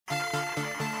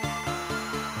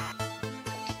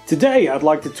Today I'd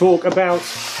like to talk about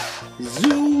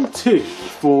Zool 2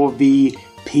 for the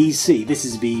PC. This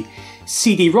is the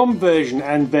CD-ROM version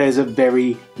and there's a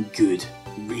very good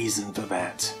reason for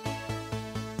that.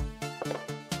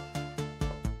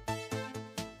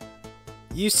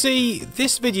 You see,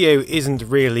 this video isn't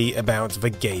really about the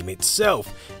game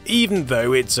itself, even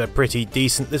though it's a pretty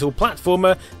decent little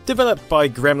platformer developed by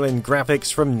Gremlin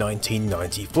Graphics from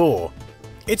 1994.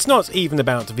 It's not even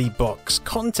about the box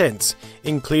contents,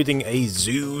 including a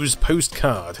Zoos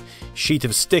postcard, sheet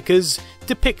of stickers,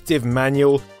 depictive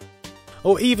manual,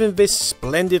 or even this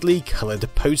splendidly coloured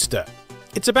poster.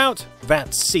 It's about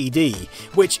that CD,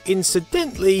 which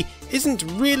incidentally isn't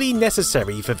really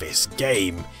necessary for this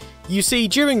game. You see,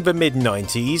 during the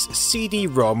mid-90s,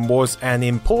 CD-ROM was an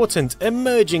important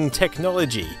emerging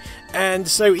technology, and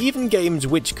so even games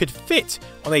which could fit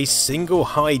on a single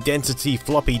high-density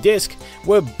floppy disk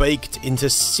were baked into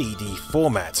CD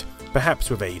format, perhaps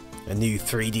with a new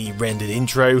 3D rendered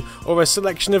intro or a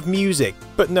selection of music,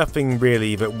 but nothing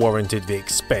really that warranted the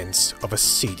expense of a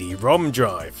CD-ROM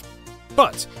drive.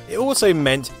 But it also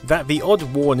meant that the odd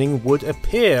warning would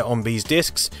appear on these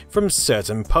discs from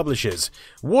certain publishers,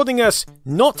 warning us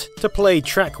not to play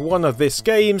track 1 of this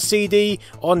game CD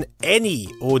on any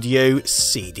audio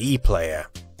CD player.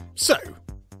 So,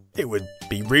 it would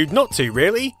be rude not to,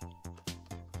 really.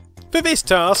 For this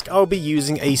task, I'll be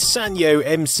using a Sanyo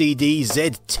MCD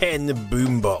Z10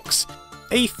 boombox.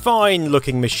 A fine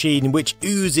looking machine which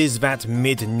oozes that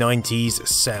mid-90s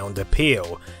sound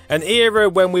appeal, an era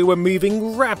when we were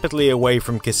moving rapidly away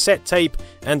from cassette tape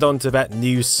and onto that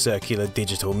new circular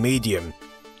digital medium.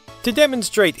 To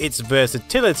demonstrate its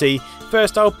versatility,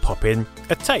 first I'll pop in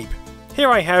a tape. Here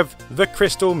I have The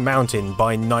Crystal Mountain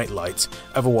by Nightlight,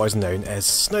 otherwise known as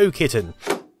Snow Kitten.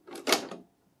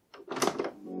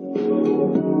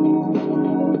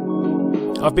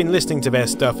 I've been listening to their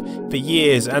stuff for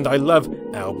years and I love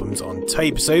albums on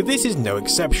tape, so this is no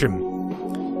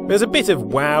exception. There's a bit of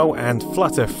wow and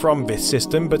flutter from this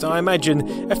system, but I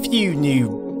imagine a few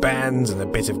new bands and a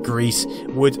bit of grease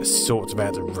would sort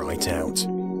that right out.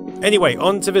 Anyway,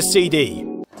 on to the CD.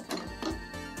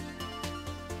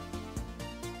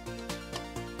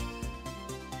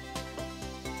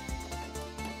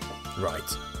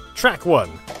 Right, track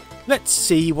 1. Let's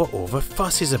see what all the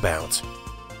fuss is about.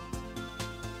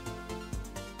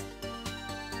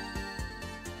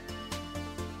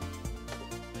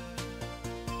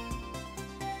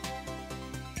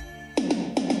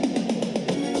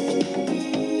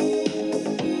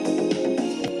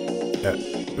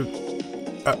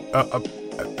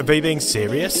 Are they being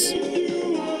serious?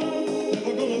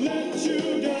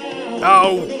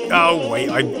 Oh wait,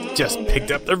 I just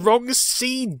picked up the wrong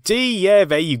CD. Yeah,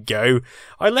 there you go.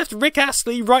 I left Rick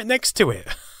Astley right next to it.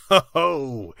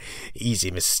 Oh, easy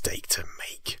mistake to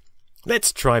make.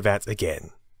 Let's try that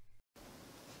again.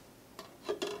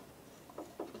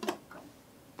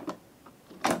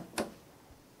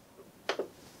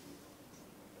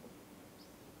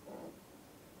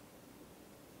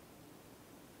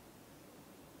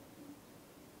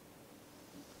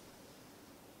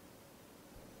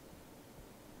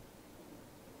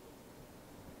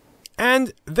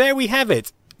 And there we have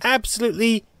it.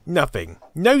 Absolutely nothing.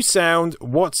 No sound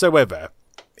whatsoever.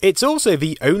 It's also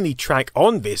the only track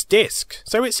on this disc,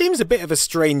 so it seems a bit of a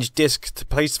strange disc to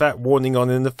place that warning on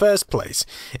in the first place.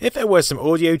 If there were some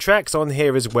audio tracks on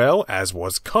here as well, as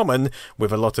was common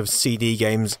with a lot of CD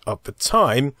games of the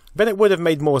time, then it would have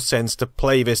made more sense to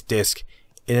play this disc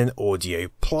in an audio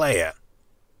player.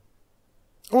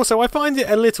 Also, I find it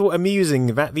a little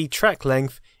amusing that the track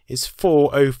length is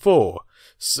 404.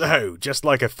 So, just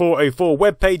like a 404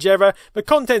 webpage error, the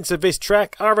contents of this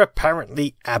track are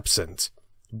apparently absent.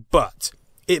 But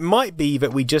it might be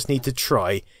that we just need to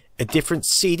try a different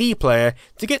CD player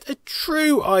to get a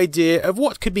true idea of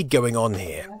what could be going on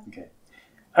here.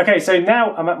 Okay, so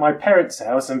now I'm at my parents'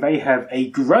 house and they have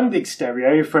a Grundig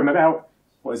stereo from about,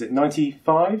 what is it,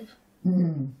 95?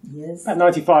 Yes. About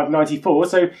 95, 94,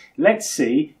 so let's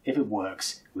see if it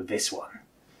works with this one.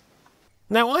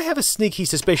 Now, I have a sneaky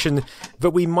suspicion that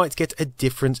we might get a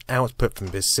different output from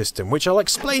this system, which I'll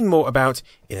explain more about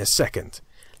in a second.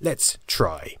 Let's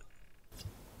try.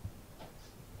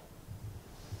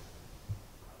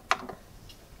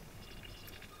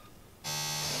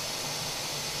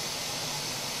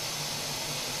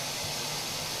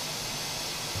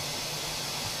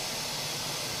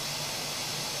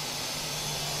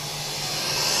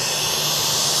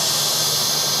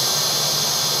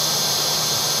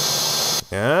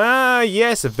 Ah,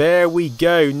 yes, there we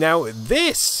go. Now,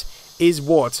 this is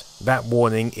what that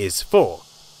warning is for.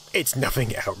 It's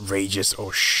nothing outrageous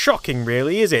or shocking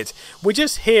really, is it? We're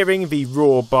just hearing the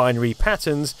raw binary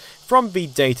patterns from the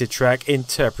data track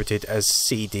interpreted as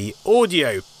CD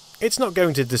audio. It's not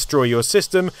going to destroy your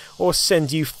system or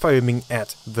send you foaming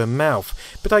at the mouth,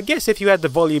 but I guess if you had the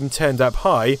volume turned up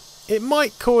high, it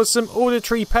might cause some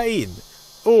auditory pain.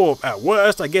 Or, at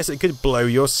worst, I guess it could blow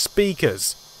your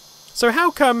speakers. So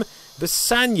how come the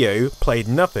Sanyo played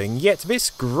nothing, yet this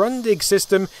Grundig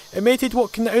system emitted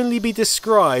what can only be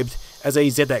described as a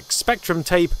ZX Spectrum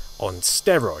tape on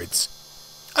steroids?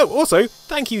 Oh, also,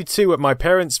 thank you to my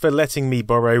parents for letting me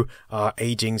borrow our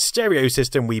aging stereo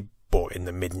system we bought in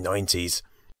the mid-90s.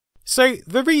 So,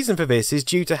 the reason for this is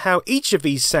due to how each of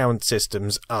these sound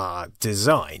systems are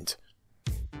designed.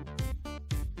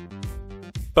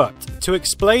 But to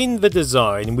explain the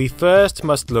design, we first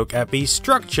must look at the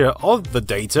structure of the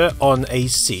data on a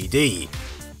CD.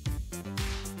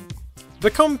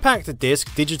 The compact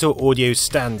disc digital audio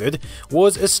standard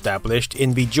was established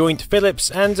in the joint Philips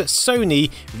and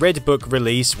Sony Red Book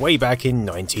release way back in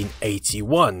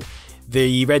 1981.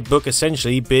 The Red Book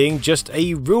essentially being just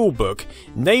a rule book,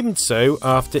 named so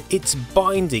after its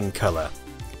binding colour.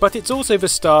 But it's also the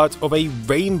start of a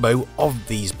rainbow of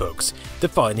these books,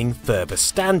 defining further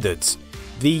standards.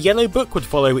 The Yellow Book would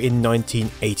follow in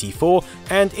 1984,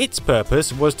 and its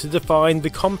purpose was to define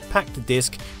the compact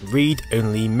disc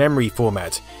read-only memory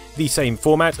format. The same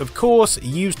format, of course,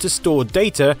 used to store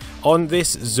data on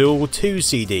this Zool 2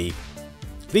 CD.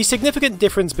 The significant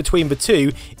difference between the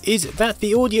two is that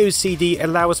the audio CD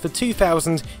allows for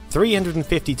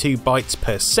 2,352 bytes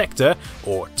per sector,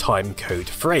 or timecode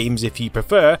frames if you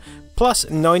prefer, plus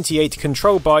 98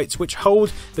 control bytes which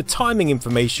hold the timing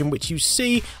information which you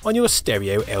see on your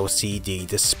stereo LCD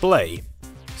display.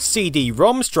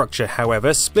 CD-ROM structure,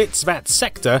 however, splits that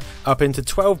sector up into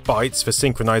 12 bytes for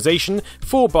synchronization,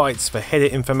 4 bytes for header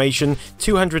information,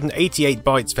 288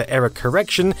 bytes for error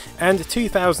correction, and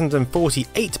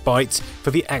 2048 bytes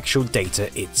for the actual data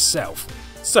itself.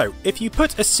 So, if you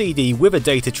put a CD with a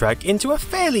data track into a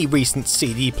fairly recent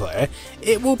CD player,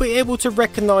 it will be able to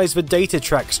recognise the data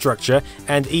track structure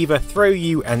and either throw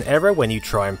you an error when you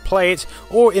try and play it,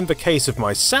 or in the case of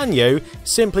my Sanyo,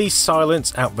 simply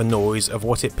silence out the noise of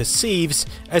what it perceives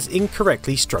as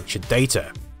incorrectly structured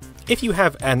data. If you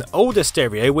have an older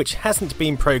stereo which hasn't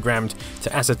been programmed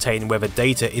to ascertain whether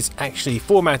data is actually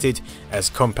formatted as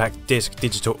compact disc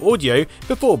digital audio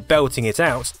before belting it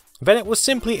out, then it will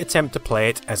simply attempt to play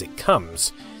it as it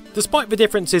comes. Despite the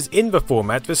differences in the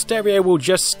format, the stereo will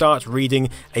just start reading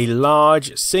a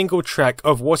large single track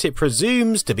of what it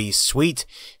presumes to be sweet,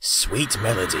 sweet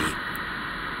melody.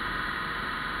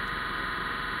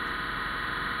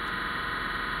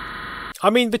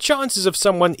 I mean, the chances of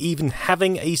someone even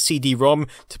having a CD-ROM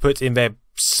to put in their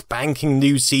spanking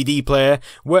new CD player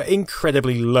were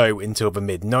incredibly low until the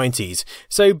mid-90s,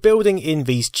 so building in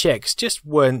these checks just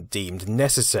weren't deemed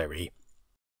necessary.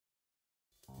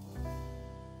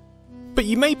 But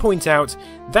you may point out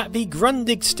that the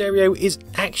Grundig stereo is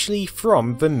actually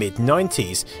from the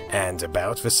mid-90s, and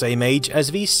about the same age as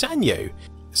the Sanyo.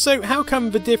 So how come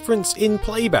the difference in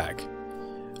playback?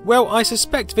 Well, I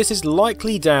suspect this is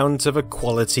likely down to the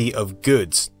quality of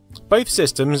goods. Both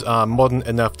systems are modern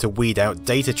enough to weed out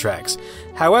data tracks.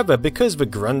 However, because the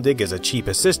Grundig is a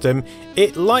cheaper system,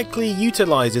 it likely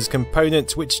utilises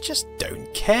components which just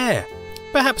don't care.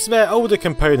 Perhaps they're older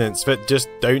components that just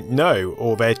don't know,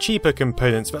 or they're cheaper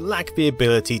components that lack the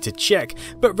ability to check,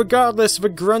 but regardless, the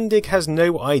Grundig has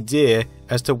no idea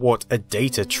as to what a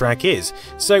data track is,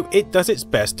 so it does its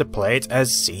best to play it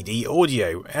as CD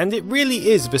audio, and it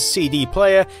really is the CD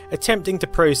player attempting to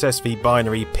process the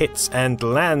binary pits and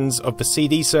lands of the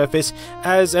CD surface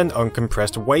as an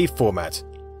uncompressed wave format.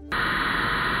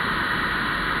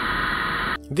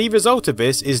 The result of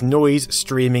this is noise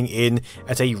streaming in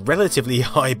at a relatively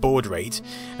high baud rate,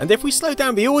 and if we slow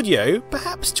down the audio,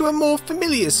 perhaps to a more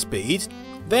familiar speed,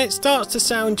 then it starts to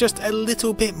sound just a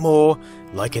little bit more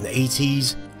like an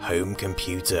 80s home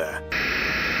computer.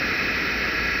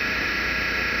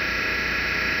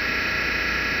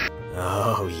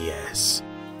 Oh yes.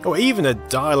 Or even a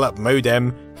dial-up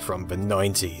modem from the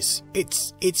 90s.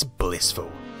 It's blissful.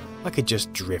 I could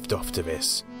just drift off to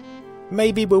this.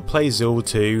 Maybe we'll play Zool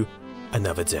 2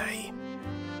 another day.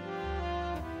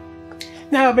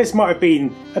 Now, this might have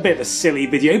been a bit of a silly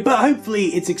video, but hopefully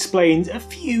it's explained a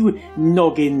few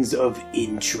noggins of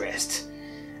interest.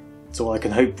 That's all I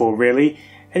can hope for, really.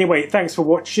 Anyway, thanks for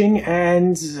watching,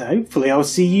 and hopefully I'll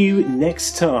see you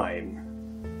next time.